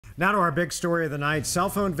Now to our big story of the night. Cell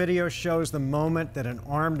phone video shows the moment that an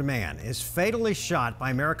armed man is fatally shot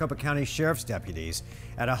by Maricopa County Sheriff's deputies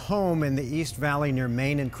at a home in the East Valley near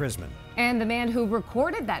Main and Crisman. And the man who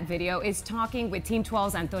recorded that video is talking with Team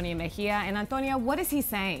 12's Antonia Mejia. And Antonia, what is he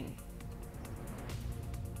saying?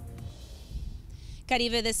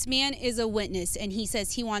 Caribe, this man is a witness, and he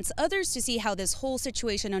says he wants others to see how this whole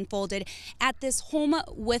situation unfolded at this home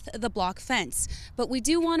with the block fence. But we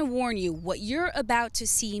do want to warn you, what you're about to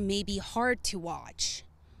see may be hard to watch.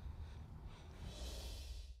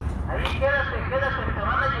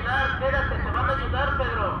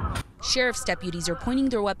 Sheriff's deputies are pointing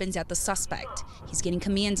their weapons at the suspect. He's getting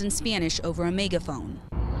commands in Spanish over a megaphone.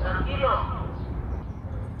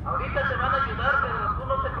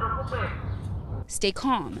 Stay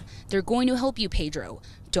calm. They're going to help you, Pedro.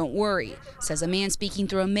 Don't worry, says a man speaking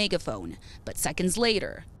through a megaphone. But seconds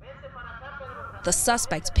later, the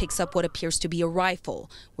suspect picks up what appears to be a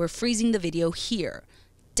rifle. We're freezing the video here.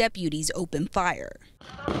 Deputies open fire.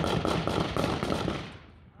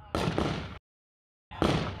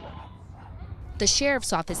 The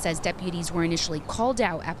sheriff's office says deputies were initially called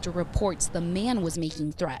out after reports the man was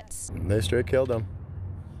making threats. They straight killed him.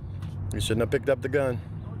 He shouldn't have picked up the gun.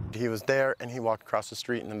 He was there and he walked across the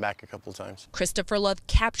street and then back a couple of times. Christopher Love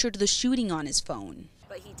captured the shooting on his phone.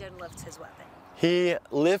 But he did lift his weapon. He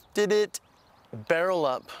lifted it, barrel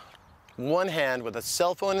up, one hand with a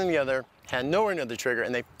cell phone in the other, had nowhere near the trigger,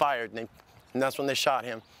 and they fired, and that's when they shot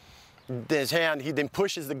him. His hand, he then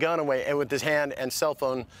pushes the gun away, and with his hand and cell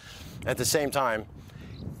phone at the same time.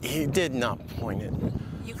 He did not point it.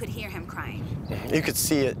 You could hear him crying. You could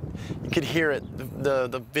see it. You could hear it.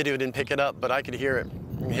 The video didn't pick it up, but I could hear it.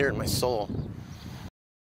 I can hear it in my soul.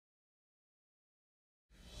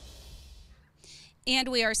 And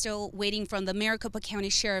we are still waiting from the Maricopa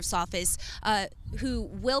County Sheriff's Office, who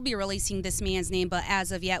will be releasing this man's name, but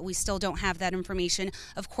as of yet, we still don't have that information.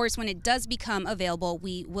 Of course, when it does become available,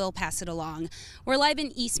 we will pass it along. We're live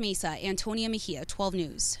in East Mesa. Antonia Mejia, 12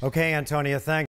 News. Okay, Antonia, thanks.